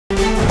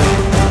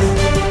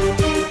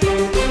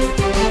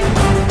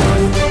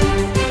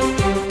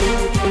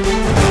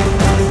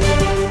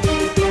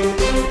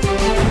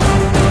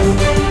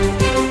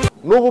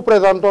vous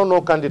présentons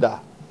nos candidats,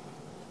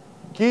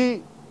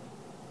 qui,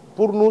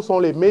 pour nous, sont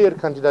les meilleurs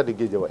candidats de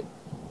Guédiawaye.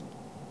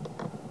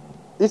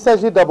 Il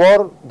s'agit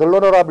d'abord de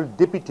l'honorable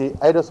député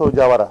Aliou Sall,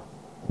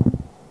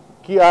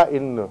 qui a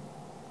une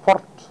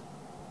forte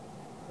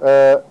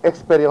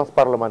expérience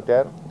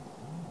parlementaire,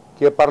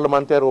 qui est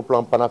parlementaire au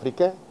plan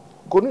panafricain,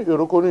 connu et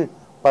reconnu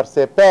par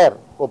ses pairs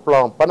au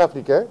plan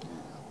panafricain,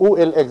 où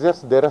elle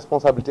exerce des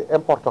responsabilités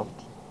importantes.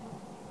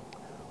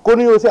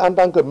 Connu aussi en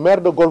tant que maire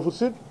de Golfe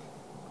Sud,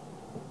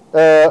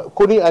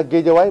 connu à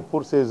Guédiawaye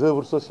pour ses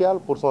œuvres sociales,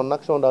 pour son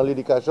action dans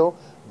l'éducation.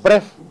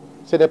 Bref,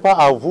 ce n'est pas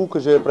à vous que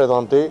je vais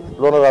présenter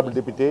l'honorable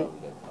député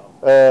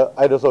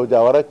Aliou Sall,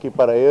 qui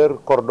par ailleurs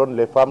coordonne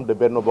les femmes de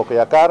Benno Bokk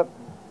Yakaar,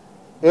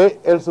 et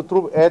elle se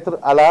trouve être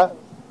à la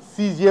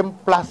 6e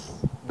place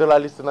de la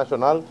liste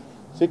nationale,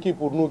 ce qui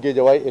pour nous,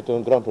 Guédiawaye, est un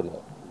grand honneur.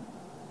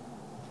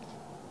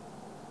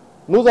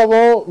 Nous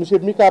avons M.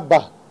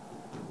 Mikaba,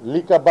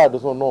 Likaba de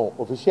son nom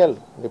officiel,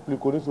 mais plus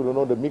connu sous le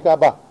nom de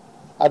Mikaba,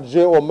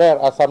 adjoint au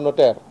maire à Sam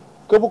Notaire,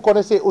 que vous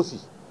connaissez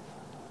aussi,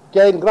 qui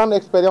a une grande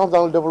expérience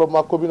dans le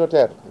développement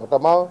communautaire,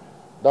 notamment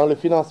dans le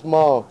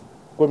financement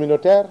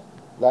communautaire.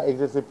 Il a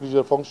exercé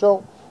plusieurs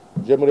fonctions.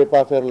 Je n'aimerais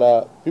pas faire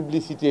la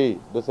publicité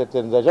de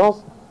certaines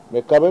agences,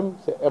 mais quand même,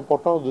 c'est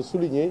important de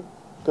souligner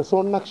que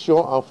son action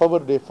en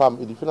faveur des femmes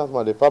et du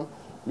financement des femmes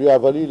lui a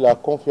valu la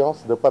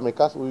confiance de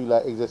PAMECAS, où il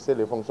a exercé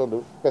les fonctions de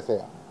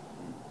PCA.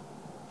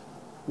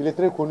 Il est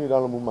très connu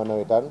dans le mouvement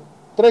navétane,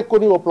 très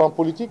connu au plan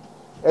politique,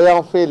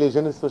 ayant fait les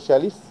jeunes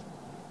socialistes,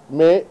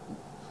 mais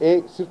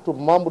est surtout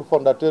membre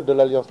fondateur de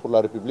l'Alliance pour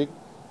la République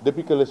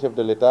depuis que le chef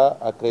de l'État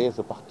a créé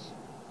ce parti.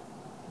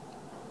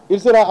 Il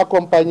sera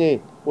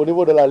accompagné au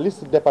niveau de la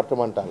liste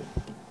départementale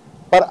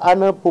par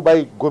Anna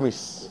Poubaï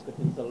Gomis,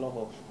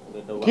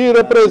 qui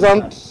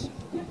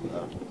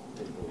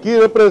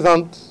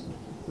représente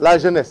la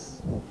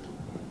jeunesse,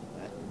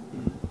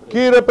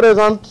 qui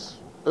représente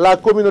la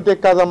communauté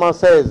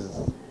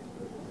casamançaise,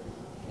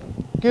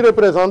 qui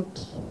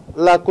représente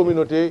la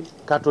communauté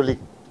catholique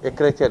et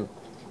chrétienne.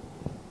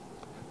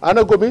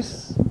 Anna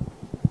Gomis,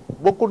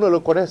 beaucoup ne le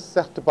connaissent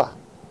certes pas,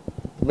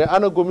 mais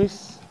Anna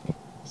Gomis,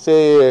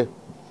 c'est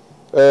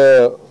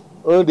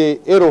un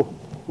des héros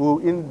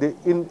ou une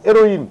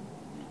héroïne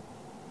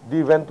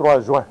du 23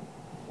 juin.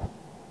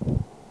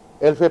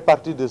 Elle fait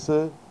partie de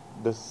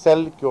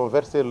celles qui ont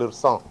versé leur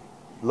sang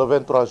le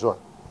 23 juin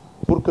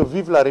pour que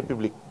vive la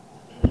République,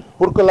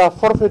 pour que la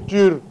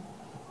forfaiture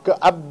que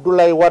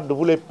Abdoulaye Wade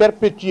voulait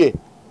perpétuer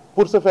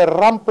pour se faire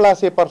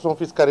remplacer par son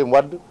fils Karim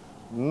Wade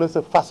ne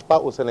se fasse pas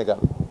au Sénégal.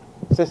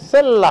 C'est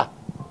celle-là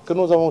que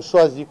nous avons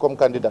choisie comme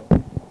candidate,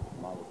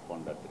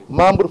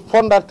 membre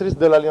fondatrice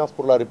de l'Alliance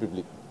pour la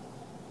République.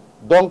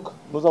 Donc,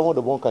 nous avons de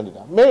bons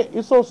candidats. Mais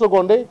ils sont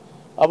secondés,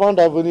 avant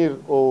d'en venir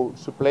aux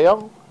suppléants,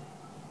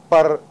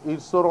 ils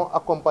seront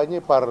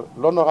accompagnés par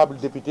l'honorable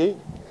député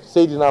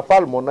Seydina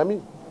Fall, mon ami,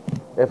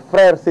 et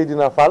frère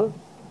Seydina Fall,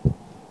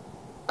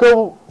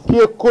 qui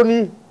est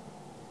connu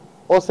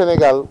au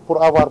Sénégal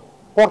pour avoir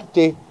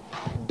porté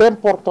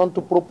d'importantes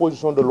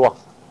propositions de loi.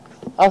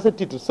 À ce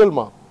titre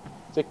seulement,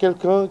 c'est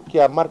quelqu'un qui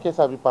a marqué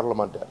sa vie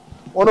parlementaire.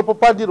 On ne peut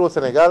pas dire au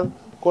Sénégal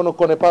qu'on ne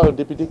connaît pas un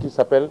député qui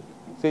s'appelle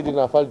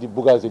Seydina Fall du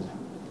Bougazeli.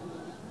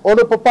 On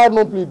ne peut pas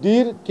non plus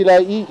dire qu'il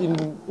a eu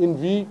une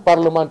vie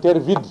parlementaire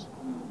vide,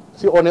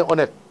 si on est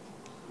honnête.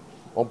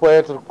 On peut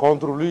être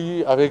contre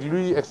lui, avec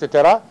lui,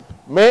 etc.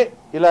 Mais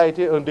il a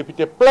été un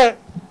député plein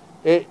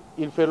et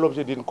il fait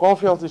l'objet d'une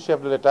confiance du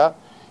chef de l'État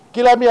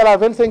qu'il a mis à la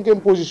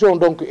 25e position,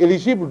 donc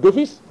éligible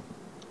d'office.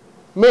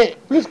 Mais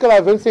plus que la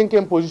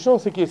 25e position,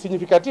 ce qui est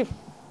significatif,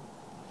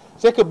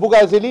 c'est que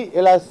Bougazeli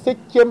est la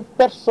 7e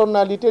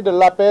personnalité de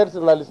l'APR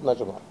sur la liste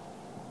nationale.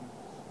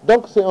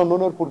 Donc c'est un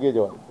honneur pour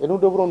Guédiawaye. Et nous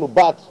devrons nous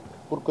battre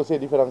pour que ces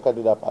différents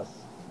candidats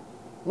passent.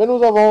 Mais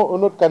nous avons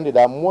un autre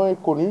candidat moins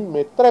connu,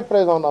 mais très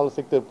présent dans le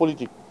secteur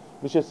politique,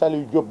 M.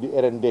 Aliou Diop du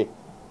RND,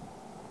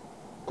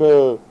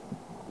 que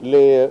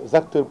les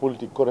acteurs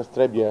politiques connaissent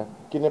très bien,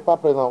 qui n'est pas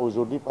présent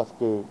aujourd'hui parce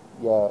qu'il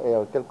y a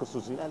quelques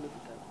soucis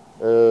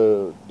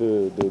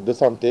de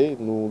santé.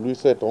 Nous lui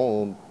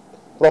souhaitons un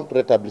prompt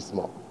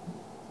rétablissement.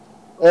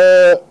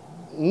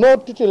 Nos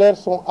titulaires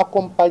sont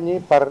accompagnés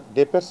par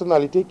des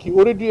personnalités qui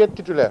auraient dû être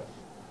titulaires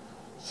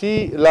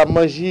si la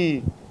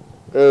magie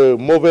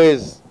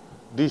mauvaise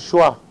du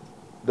choix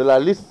de la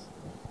liste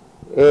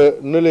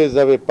ne les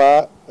avait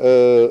pas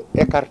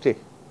écartés.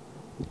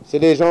 C'est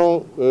des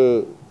gens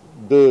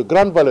de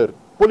grande valeur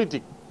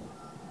politique.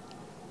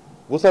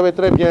 Vous savez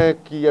très bien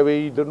qu'il y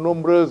avait eu de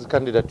nombreuses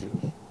candidatures.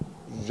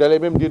 J'allais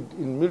même dire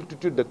une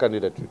multitude de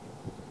candidatures.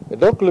 Et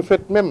donc le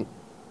fait même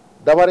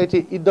d'avoir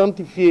été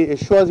identifié et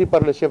choisi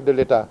par le chef de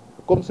l'État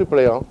comme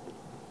suppléant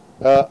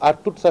a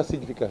toute sa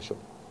signification.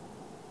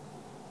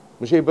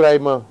 M.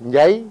 Ibrahima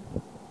Ndiaye,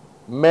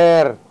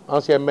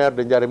 ancien maire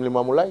de Ndiarème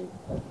Limamoulaye,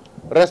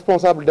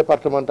 responsable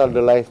départemental de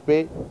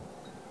l'AFP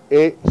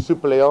et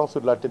suppléant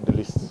sur la tête de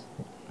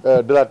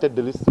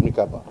liste,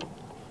 Mikaba.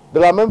 De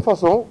la même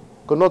façon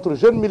que notre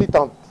jeune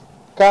militante,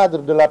 cadre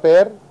de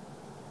l'APR,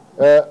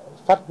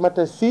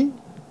 Fatmata Sy,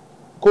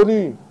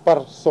 connue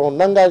par son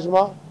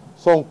engagement,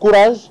 son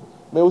courage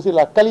mais aussi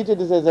la qualité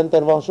de ses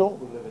interventions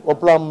au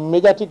plan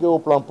médiatique et au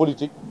plan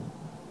politique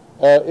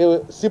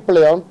est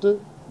suppléante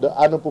de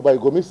Anne Poubaye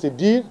Gomis, c'est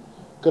dire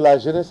que la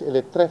jeunesse elle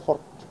est très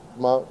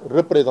fortement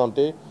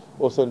représentée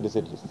au sein de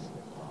cette liste.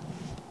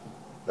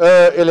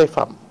 Et les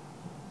femmes.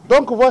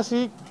 Donc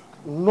voici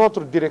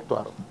notre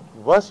directoire,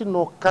 voici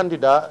nos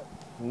candidats,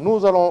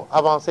 nous allons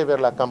avancer vers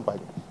la campagne.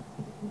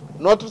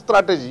 Notre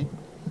stratégie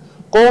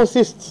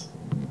consiste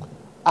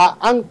à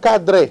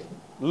encadrer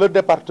le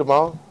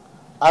département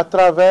à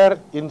travers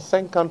une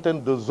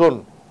cinquantaine de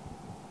zones.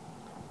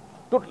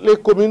 Toutes les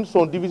communes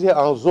sont divisées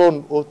en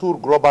zones autour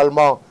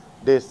globalement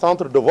des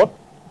centres de vote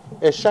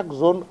et chaque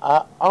zone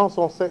a en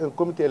son sein un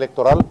comité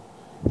électoral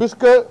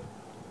puisque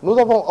nous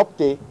avons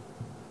opté,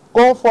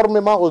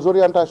 conformément aux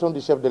orientations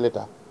du chef de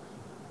l'État,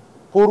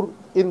 pour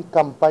une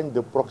campagne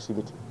de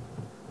proximité.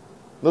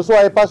 Ne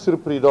soyez pas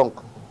surpris donc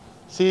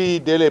si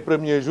dès les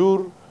premiers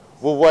jours,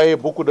 vous voyez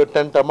beaucoup de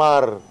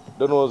tintamarre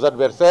de nos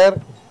adversaires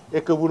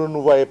et que vous ne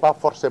nous voyez pas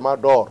forcément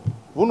dehors.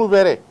 Vous nous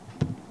verrez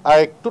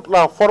avec toute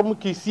la forme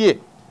qui s'y est,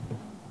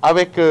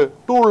 avec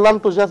tout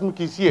l'enthousiasme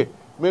qui s'y est,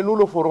 mais nous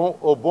le ferons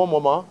au bon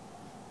moment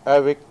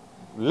avec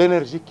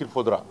l'énergie qu'il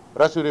faudra.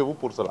 Rassurez-vous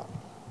pour cela.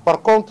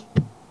 Par contre,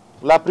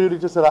 la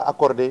priorité sera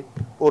accordée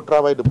au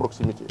travail de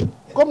proximité.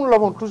 Comme nous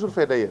l'avons toujours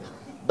fait d'ailleurs,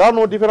 dans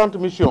nos différentes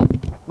missions,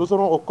 nous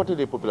serons aux côtés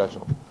des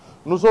populations.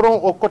 Nous serons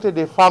aux côtés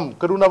des femmes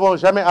que nous n'avons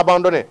jamais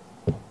abandonnées.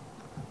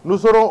 Nous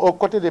serons aux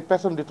côtés des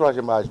personnes du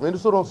troisième âge, mais nous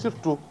serons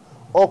surtout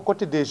aux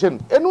côtés des jeunes.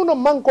 Et nous ne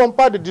manquons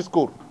pas de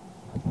discours.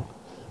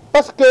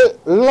 Parce que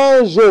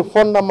l'enjeu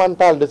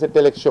fondamental de cette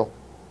élection,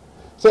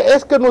 c'est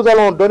est-ce que nous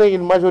allons donner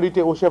une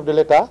majorité au chef de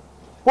l'État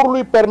pour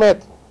lui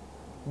permettre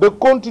de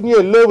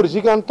continuer l'œuvre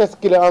gigantesque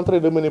qu'il est en train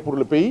de mener pour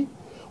le pays,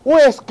 ou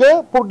est-ce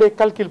que pour des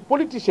calculs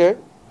politiciens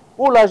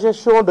ou la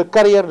gestion de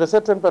carrière de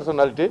certaines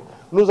personnalités,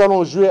 nous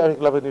allons jouer avec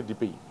l'avenir du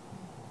pays.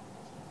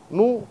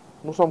 Nous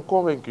sommes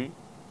convaincus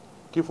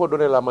qu'il faut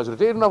donner la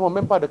majorité et nous n'avons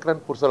même pas de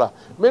crainte pour cela.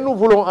 Mais nous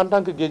voulons en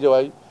tant que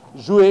Guédiawaye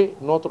jouer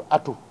notre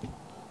atout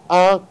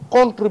en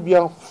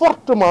contribuant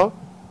fortement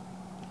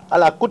à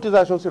la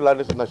cotisation sur la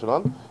liste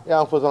nationale et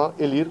en faisant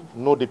élire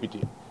nos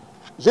députés.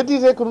 Je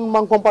disais que nous ne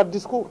manquons pas de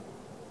discours.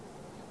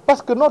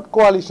 Parce que notre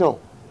coalition,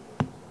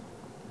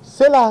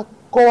 c'est la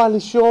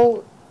coalition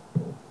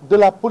de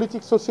la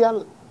politique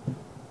sociale,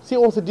 si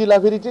on se dit la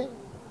vérité.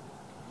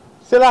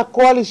 C'est la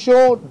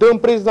coalition d'un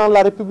président de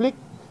la République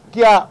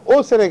qui a,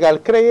 au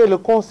Sénégal, créé le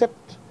concept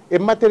et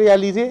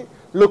matérialisé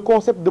le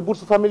concept de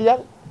bourse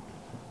familiale.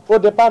 Au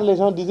départ, les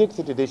gens disaient que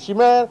c'était des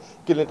chimères,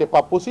 qu'il n'était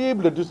pas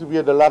possible de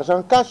distribuer de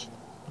l'argent cash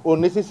aux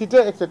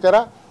nécessiteux,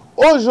 etc.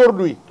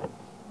 Aujourd'hui,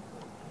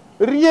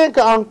 rien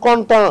qu'en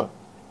comptant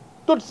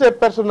toutes ces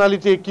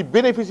personnalités qui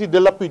bénéficient de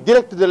l'appui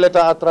direct de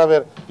l'État à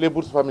travers les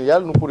bourses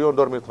familiales, nous pourrions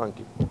dormir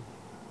tranquilles.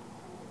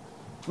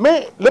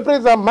 Mais le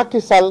président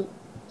Macky Sall,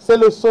 c'est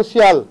le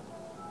social.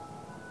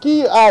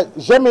 Qui a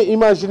jamais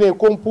imaginé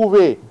qu'on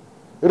pouvait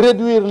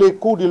réduire les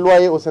coûts du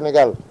loyer au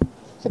Sénégal?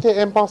 C'était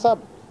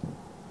impensable.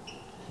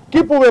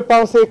 Qui pouvait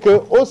penser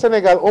qu'au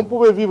Sénégal, on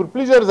pouvait vivre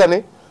plusieurs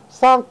années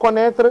sans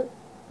connaître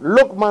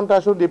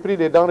l'augmentation des prix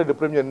des denrées de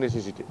première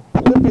nécessité?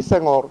 Depuis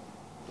Senghor,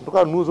 en tout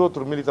cas nous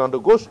autres militants de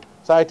gauche,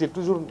 ça a été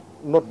toujours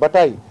notre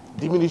bataille.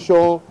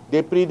 Diminution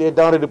des prix des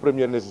denrées de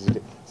première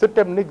nécessité. Ce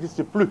thème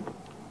n'existe plus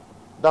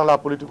dans la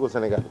politique au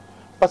Sénégal.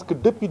 Parce que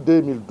depuis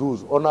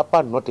 2012, on n'a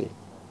pas noté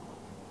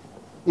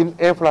une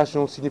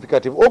inflation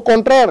significative. Au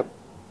contraire,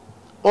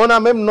 on a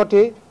même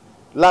noté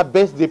la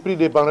baisse des prix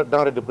des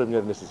denrées de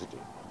première nécessité.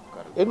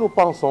 Et nous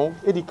pensons,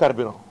 et du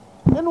carburant,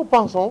 et nous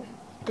pensons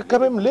que quand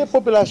même les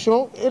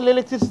populations et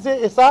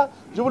l'électricité, et ça,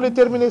 je voulais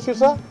terminer sur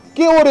ça,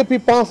 qui aurait pu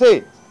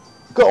penser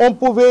qu'on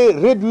pouvait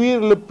réduire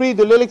le prix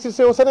de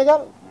l'électricité au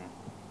Sénégal?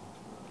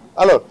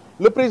 Alors,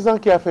 le président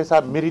qui a fait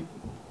ça mérite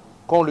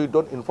qu'on lui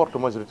donne une forte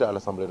majorité à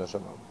l'Assemblée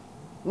nationale.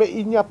 Mais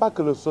il n'y a pas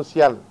que le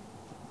social.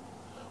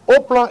 Au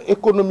plan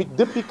économique,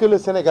 depuis que le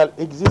Sénégal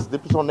existe,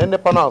 depuis son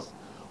indépendance,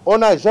 on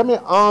n'a jamais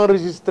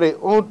enregistré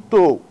un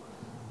taux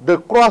de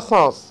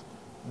croissance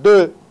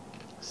de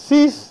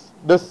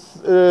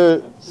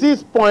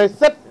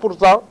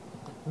 6,7%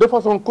 de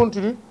façon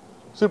continue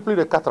sur plus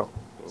de 4 ans.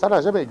 Ça n'a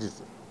jamais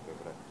existé.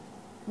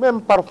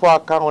 Même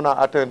parfois, quand on a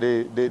atteint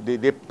des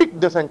pics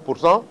de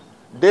 5%,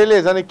 dès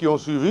les années qui ont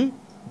suivi,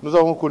 nous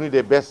avons connu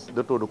des baisses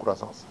de taux de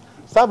croissance.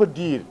 Ça veut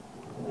dire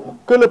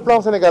que le plan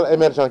Sénégal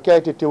émergent qui a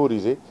été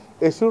théorisé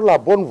est sur la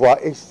bonne voie.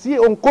 Et si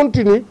on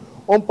continue,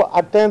 on peut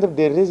atteindre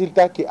des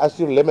résultats qui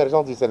assurent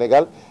l'émergence du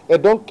Sénégal et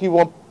donc qui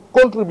vont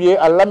contribuer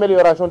à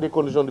l'amélioration des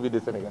conditions de vie des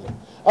Sénégalais.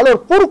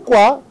 Alors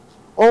pourquoi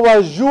on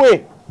va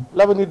jouer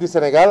l'avenir du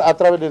Sénégal à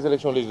travers des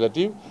élections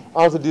législatives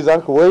en se disant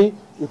que oui,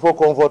 il faut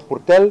qu'on vote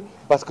pour tel,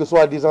 parce que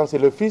soi-disant c'est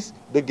le fils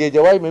de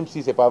Guédiawaye, même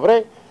si ce n'est pas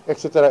vrai,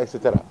 etc.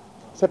 etc.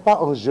 Ce n'est pas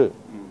un jeu.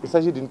 Il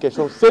s'agit d'une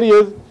question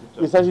sérieuse,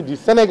 il s'agit du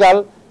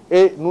Sénégal,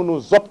 et nous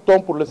nous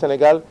optons pour le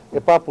Sénégal et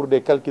pas pour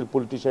des calculs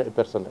politiciens et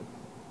personnels.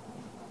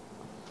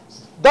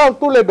 Dans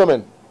tous les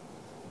domaines,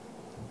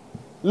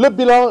 le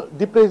bilan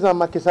du président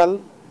Macky Sall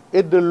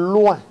est de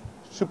loin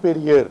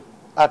supérieur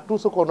à tout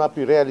ce qu'on a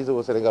pu réaliser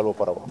au Sénégal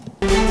auparavant.